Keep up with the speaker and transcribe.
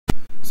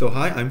So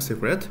hi, I'm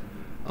Secret.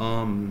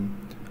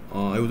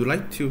 I would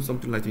like to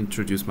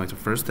introduce my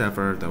first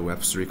ever the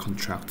Web3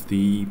 contract,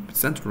 the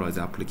centralized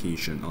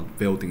application of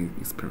building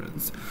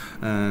experience.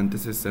 And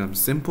this is a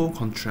simple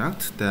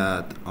contract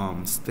that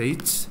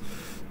states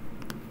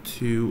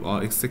to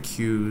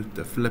execute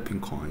the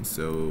flipping coin.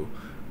 So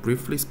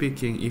briefly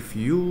speaking, if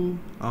you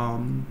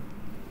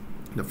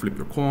flip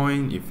your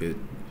coin, if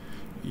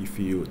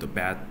you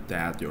bet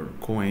that your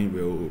coin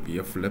will be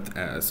flipped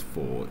as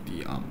for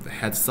the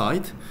head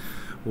side,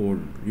 or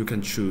you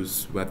can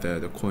choose whether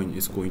the coin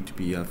is going to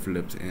be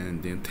flipped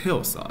in the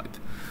tail side.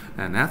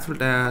 And after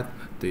that,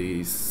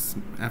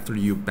 after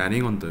you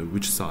betting on the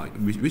which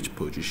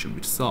position,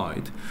 which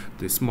side,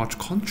 the smart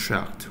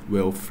contract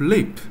will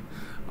flip,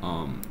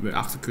 will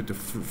execute the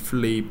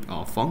flip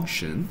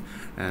function,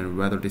 and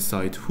rather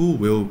decide who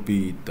will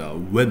be the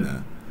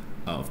winner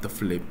of the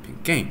flipping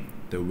game.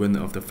 The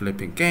winner of the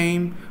flipping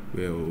game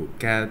will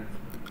get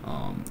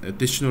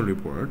additional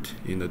reward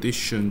in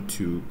addition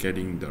to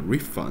getting the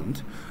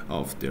refund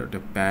of the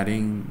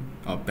betting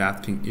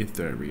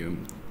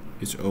Ethereum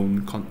its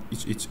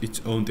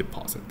own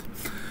deposit.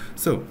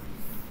 So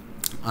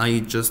I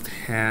just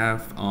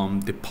have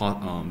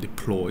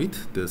deployed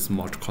the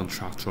smart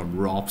contract from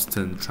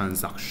Robston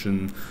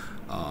transaction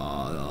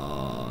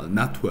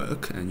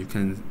network, and you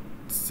can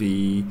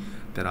see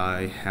that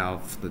I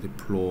have the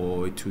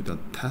deploy to the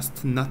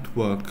test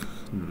network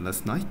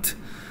last night,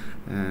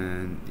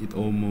 and it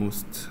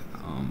almost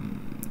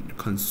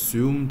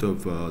consumed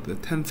over the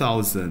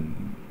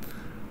 10,000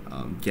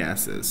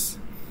 gases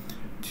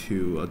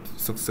to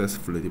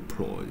successfully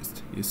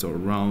deployed. It's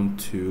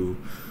around to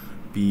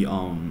be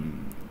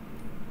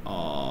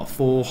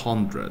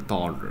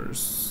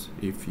 $400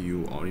 if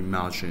you are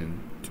imagine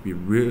to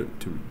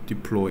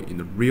deploy in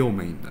the real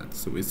mainnet.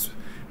 So it's a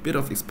bit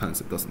of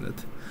expensive, doesn't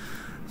it?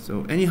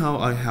 So anyhow,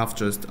 I have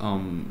just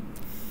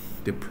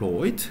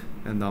deployed,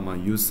 and I'm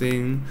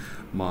using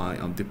my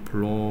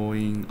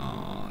deploying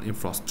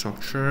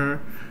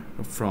infrastructure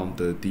from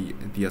the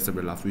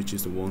dApp, which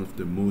is one of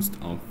the most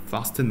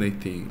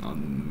fascinating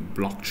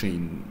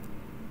blockchain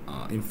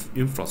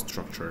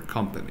infrastructure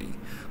company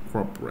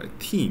corporate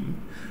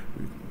team.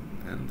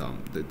 And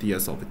the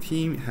dApp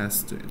team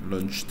has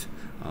launched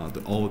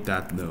the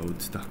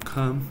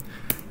all-that-node.com,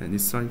 and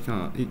it's like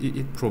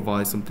it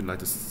provides something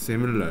like a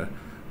similar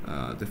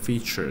the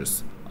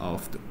features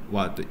of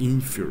what the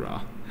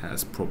Infura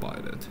has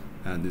provided,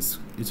 and it's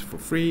for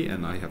free,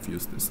 and I have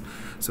used this.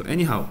 So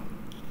anyhow,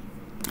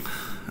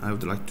 I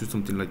would like to do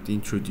something like to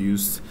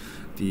introduce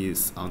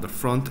these on the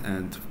front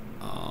end,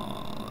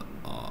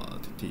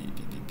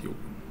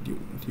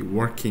 the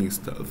working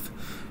stuff,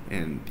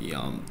 and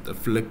the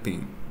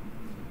flipping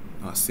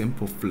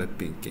simple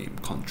flipping game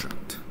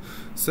contract.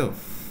 So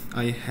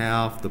I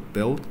have the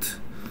built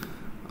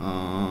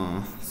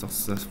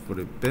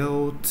successfully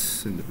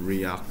built in the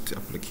React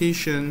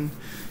application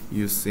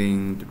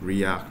using the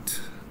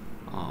React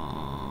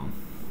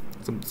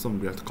some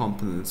React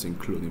components,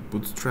 including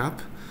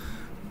Bootstrap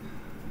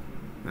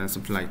and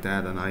something like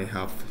that. And I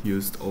have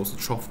used also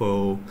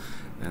Truffle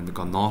and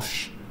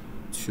Ganache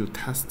to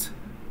test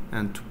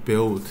and to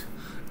build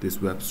this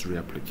Web3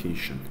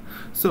 application.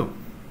 So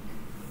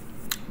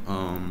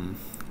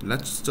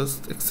let's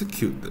just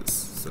execute this.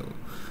 So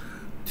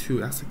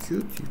to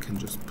execute, you can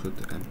just put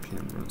the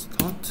npm run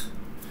start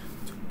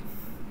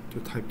to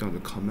type down the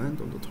command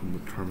on the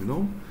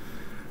terminal,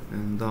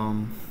 and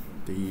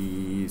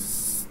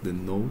the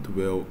node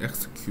will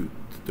execute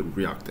the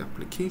React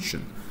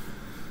application.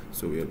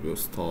 So it will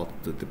start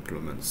the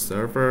deployment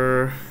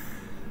server.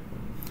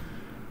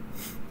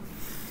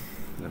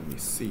 Let me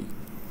see.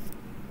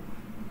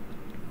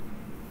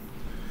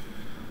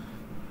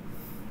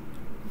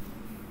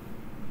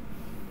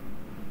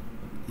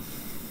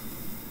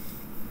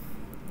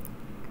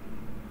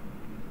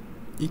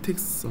 It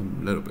takes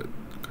some little bit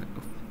kind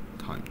of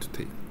time to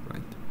take,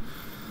 right?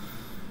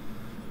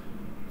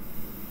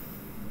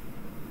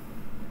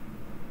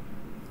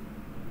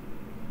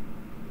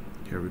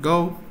 Here we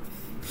go.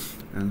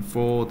 And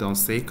for the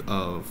sake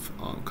of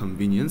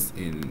convenience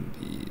in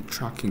the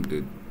tracking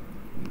the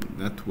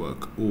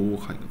network or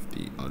kind of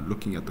the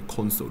looking at the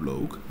console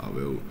log, I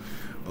will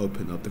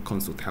open up the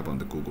console tab on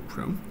the Google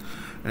Chrome,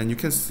 and you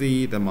can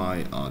see that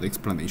my the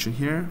explanation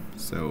here.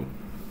 So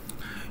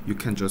you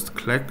can just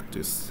click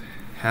this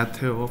head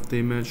tail of the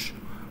image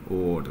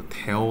or the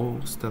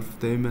tail stuff of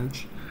the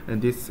image,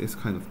 and this is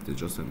kind of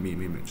just a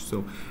meme image.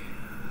 So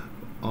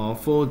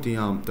for the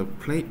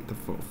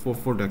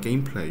for the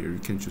game player, you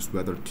can choose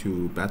whether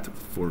to bet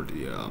for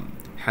the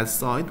head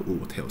side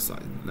or tail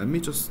side. Let me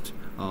just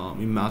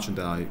imagine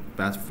that I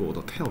bet for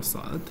the tail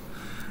side,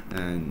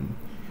 and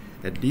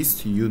at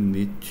least you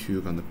need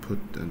to gonna put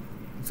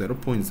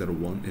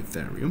 0.01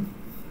 Ethereum.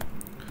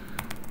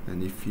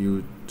 And if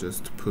you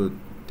just put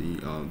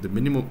the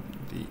minimum,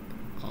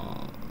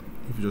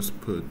 if you just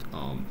put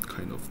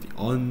kind of the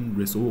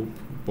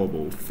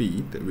unresolvable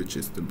fee, which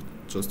is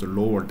just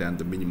lower than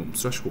the minimum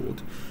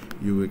threshold,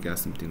 you will get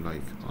something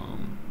like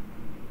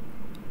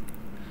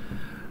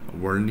a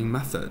warning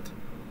method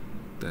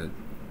that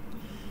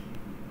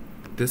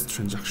this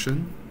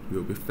transaction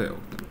will be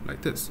failed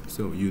like this.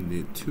 So you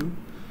need to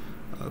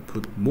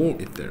put more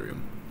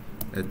Ethereum,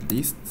 at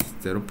least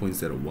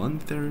 0.01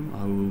 Ethereum.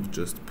 I will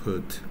just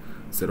put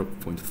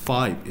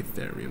 0.5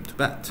 Ethereum to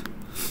bet.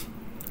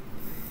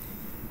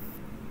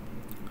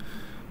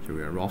 Here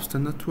we are,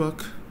 Robston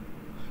network.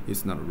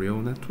 It's not a real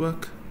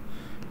network.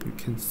 You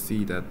can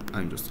see that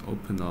I'm just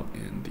open up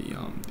in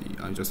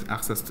I just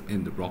accessed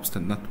in the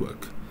Robston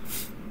network.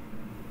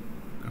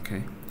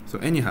 Okay, so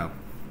anyhow,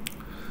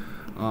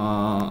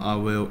 I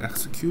will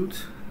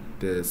execute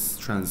this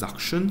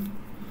transaction,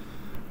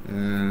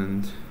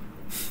 and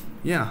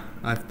yeah,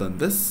 I've done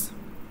this.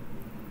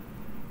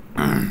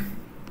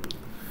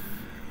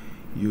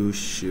 You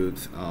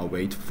should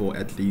wait for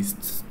at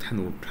least 10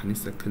 or 20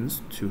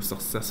 seconds to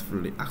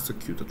successfully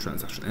execute the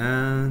transaction,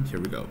 and here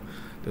we go.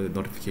 The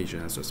notification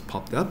has just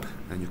popped up,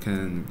 and you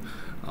can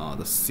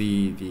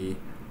see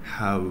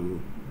how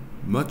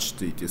much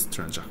this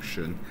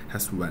transaction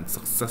has went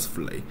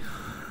successfully,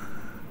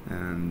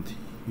 and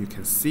you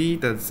can see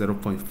that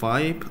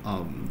 0.5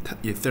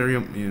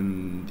 Ethereum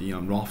in the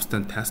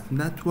Robston test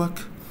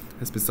network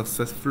has been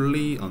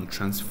successfully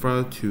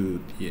transferred to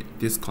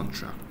this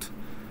contract,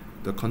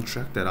 the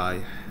contract that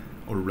I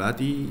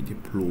already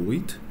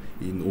deployed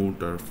in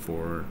order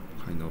for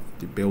kind of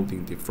the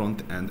building the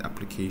front end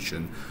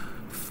application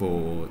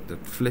for the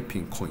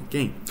flipping coin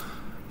game.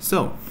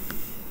 So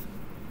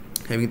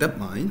having that in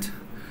mind,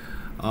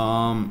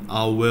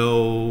 I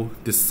will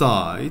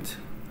decide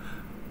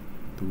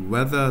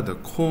whether the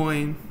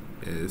coin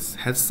is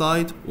head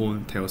side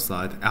or tail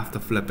side after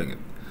flipping it.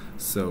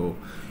 So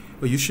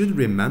you should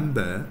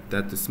remember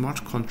that the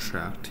smart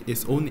contract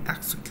is only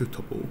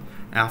executable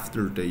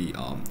after the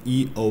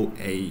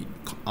EOA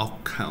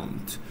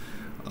account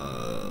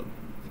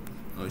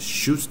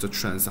shoots the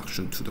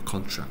transaction to the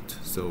contract.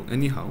 So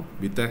anyhow,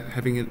 with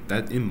having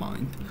that in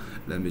mind,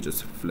 let me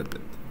just flip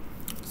it.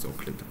 So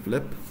click the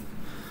flip,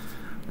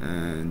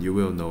 and you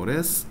will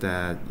notice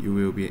that you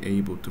will be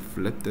able to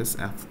flip this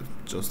after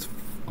just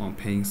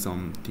paying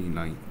something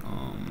like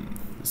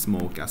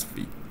small gas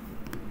fee.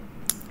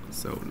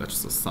 So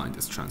let's just sign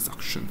this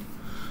transaction.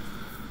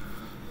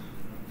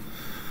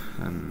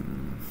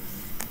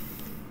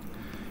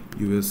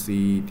 You will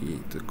see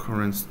the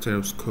current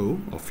status quo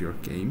of your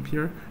game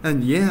here,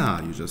 and yeah,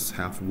 you just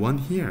have one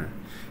here.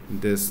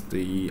 The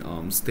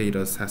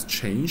status has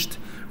changed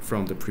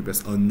from the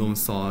previous unknown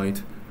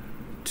side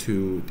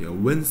to the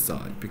win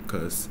side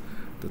because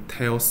the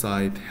tail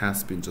side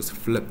has been just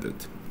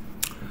flipped.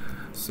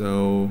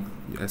 So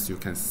as you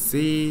can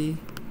see,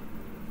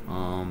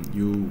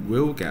 you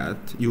would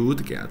get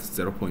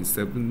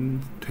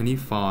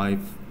 0.725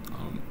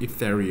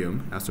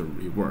 Ethereum as a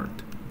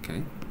reward.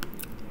 Okay.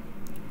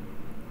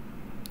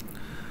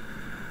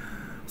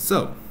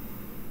 So,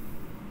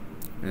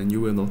 and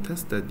you will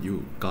notice that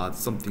you got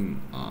something,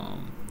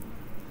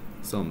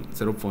 some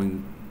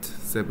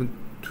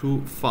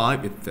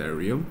 0.725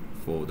 Ethereum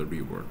for the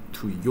reward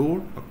to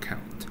your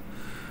account,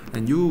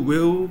 and you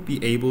will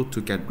be able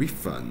to get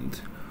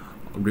refund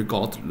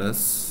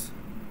regardless.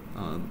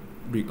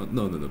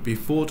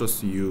 Before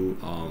just you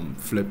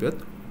flip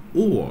it,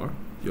 or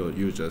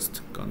you're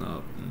just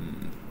gonna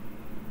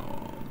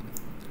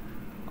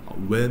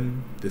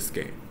win this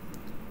game.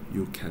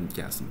 You can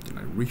get something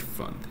like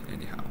refund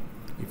anyhow.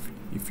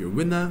 If you're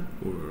winner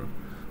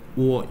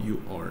or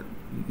you are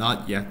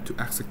not yet to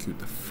execute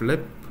the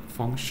flip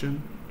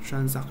function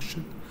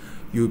transaction,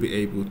 you'll be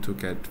able to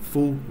get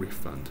full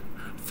refund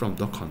from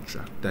the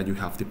contract that you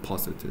have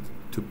deposited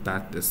to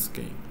bet this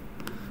game.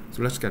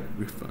 So let's get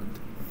refund.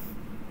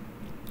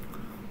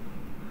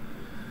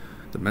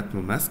 The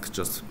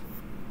MetaMask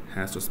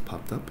has just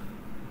popped up,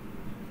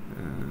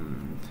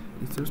 and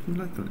there's been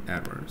like an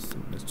error, so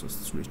let's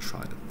just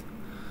retry it.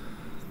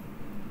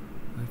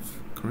 I've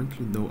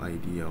currently no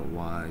idea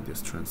why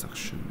this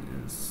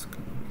transaction is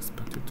kind of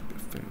expected to be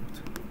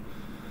failed.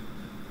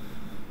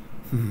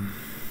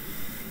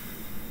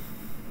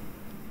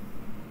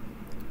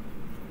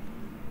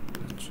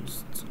 Let's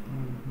just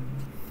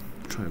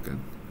try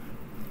again.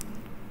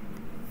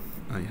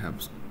 I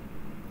have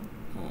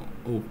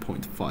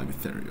 0.5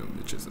 Ethereum,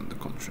 which is on the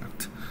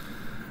contract.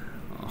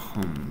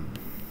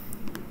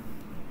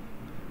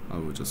 I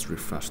will just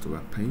refresh the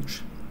web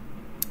page.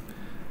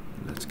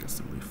 Let's get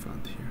some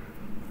refund here.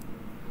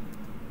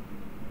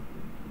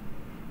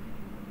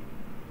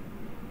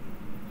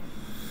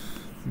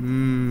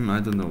 I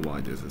don't know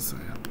why this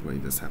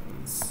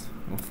happens.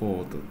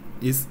 For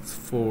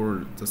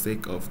the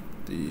sake of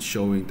the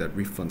showing that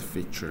refund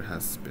feature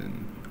has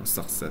been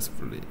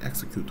successfully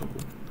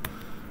executable.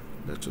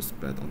 Let's just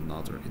bet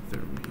another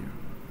Ethereum here.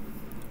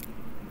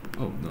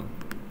 Oh no,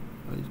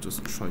 I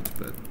just tried to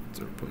bet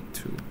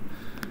 0.2.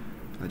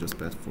 I just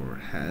bet for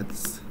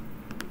heads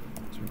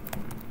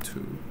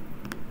 0.2.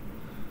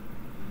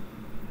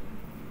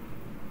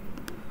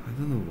 I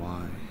don't know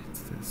why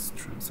this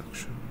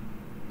transaction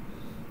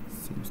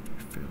seems to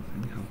be failed.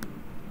 Anyhow,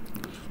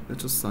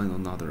 let's just sign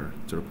another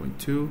 0.2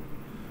 to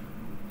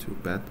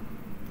bet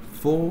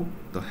for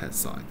the head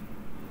side.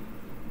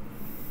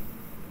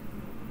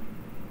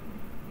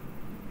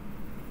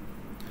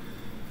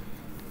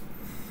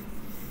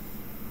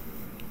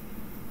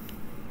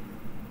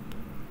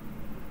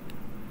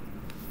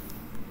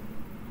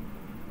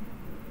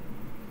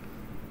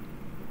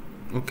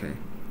 Okay,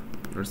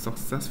 we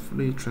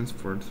successfully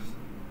transferred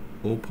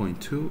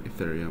 0.2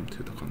 Ethereum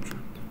to the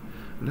contract.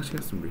 Let's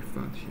get some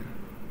refund here.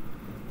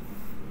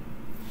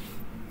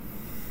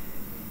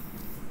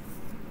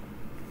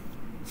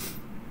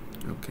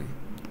 Okay,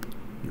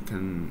 you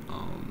can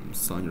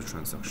sign your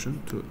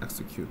transaction to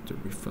execute the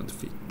refund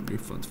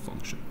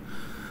function.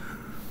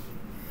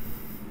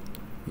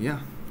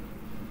 Yeah.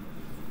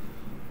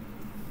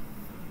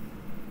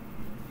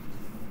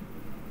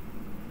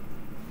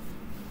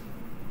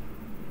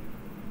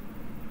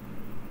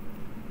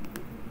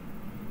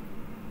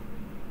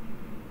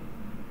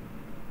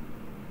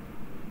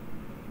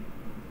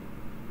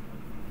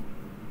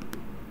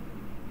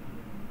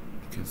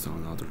 You can sign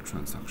another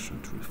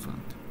transaction to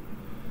refund.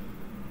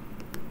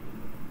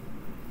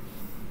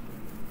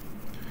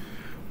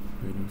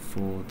 Waiting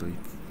for the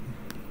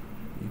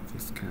if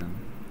this can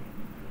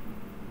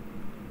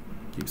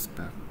gives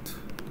back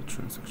the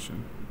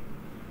transaction.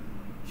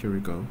 Here we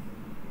go.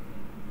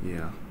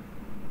 Yeah.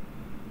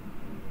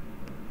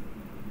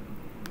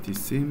 It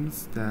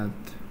seems that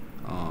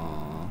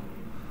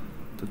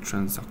the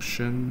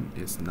transaction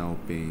is now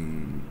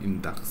being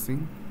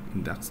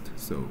indexed.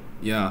 So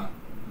yeah.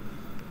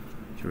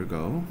 Here we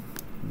go.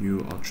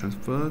 You are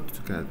transferred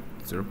to get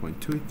 0.2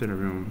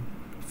 Ethereum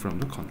from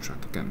the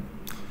contract again.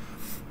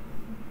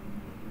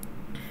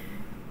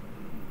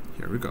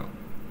 Here we go.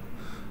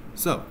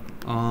 So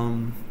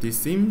this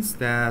seems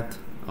that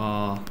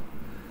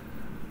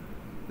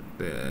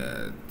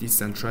the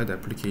decentralized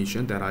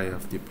application that I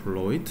have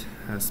deployed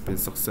has been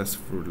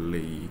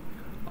successfully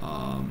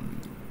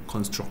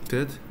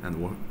constructed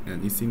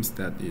and it seems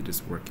that it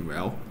is working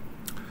well.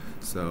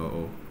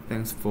 So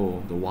thanks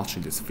for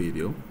watching this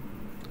video.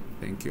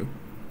 Thank you.